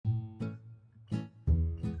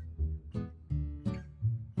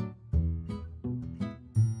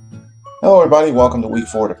Hello everybody, welcome to week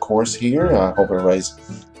 4 of the course here. I hope everybody's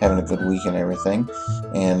having a good week and everything.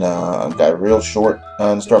 And I've got a real short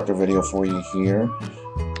instructor video for you here.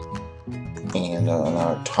 And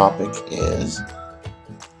our topic is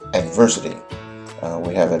adversity.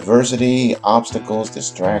 We have adversity, obstacles,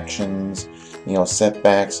 distractions,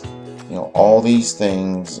 setbacks. All these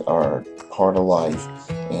things are part of life.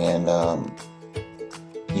 And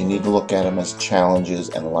you need to look at them as challenges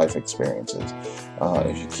and life experiences.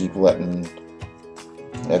 If you keep letting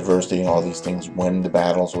adversity and all these things win the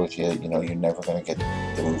battles with you, you're never going to get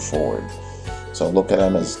to move forward. So look at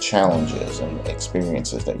them as challenges and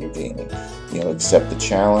experiences that you're gaining. Accept the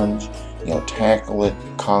challenge, tackle it,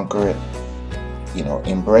 conquer it,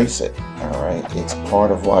 embrace it. All right, it's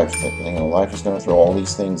part of life. Life is going to throw all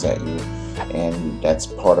these things at you, and that's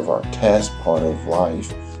part of our test, part of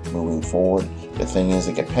life moving forward. The thing is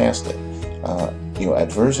to get past it.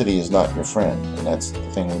 Adversity is not your friend, and that's the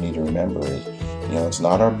thing we need to remember is, it's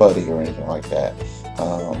not our buddy or anything like that.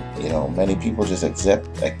 Many people just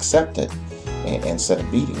accept it instead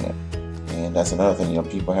of beating it, and that's another thing.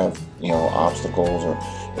 People have obstacles,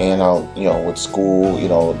 with school,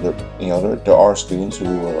 there are students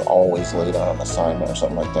who are always late on an assignment or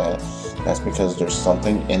something like that. That's because there's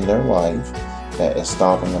something in their life that is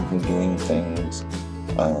stopping them from doing things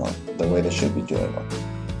the way they should be doing them.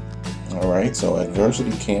 Alright, so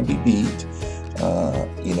adversity can be beat.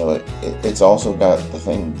 It's also got the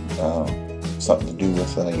thing, something to do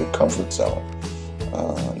with your comfort zone.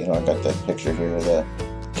 I got that picture here of the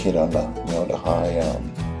kid on the, the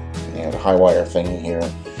high wire thing here.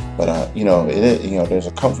 But, there's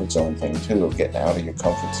a comfort zone thing too, of getting out of your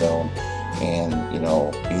comfort zone and,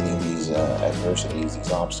 beating these adversities,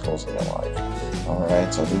 these obstacles in your life.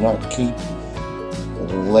 Alright, so do not keep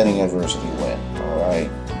letting adversity win.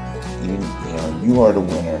 Alright. You are the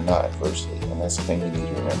winner, not adversity, and that's the thing you need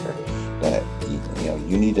to remember. That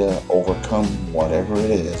you need to overcome whatever it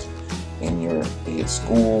is in your, be it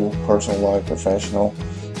school, personal life, professional,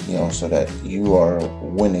 so that you are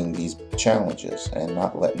winning these challenges and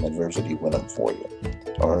not letting adversity win them for you,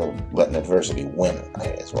 or letting adversity win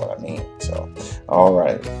is what I mean. So, all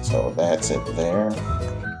right, so that's it there.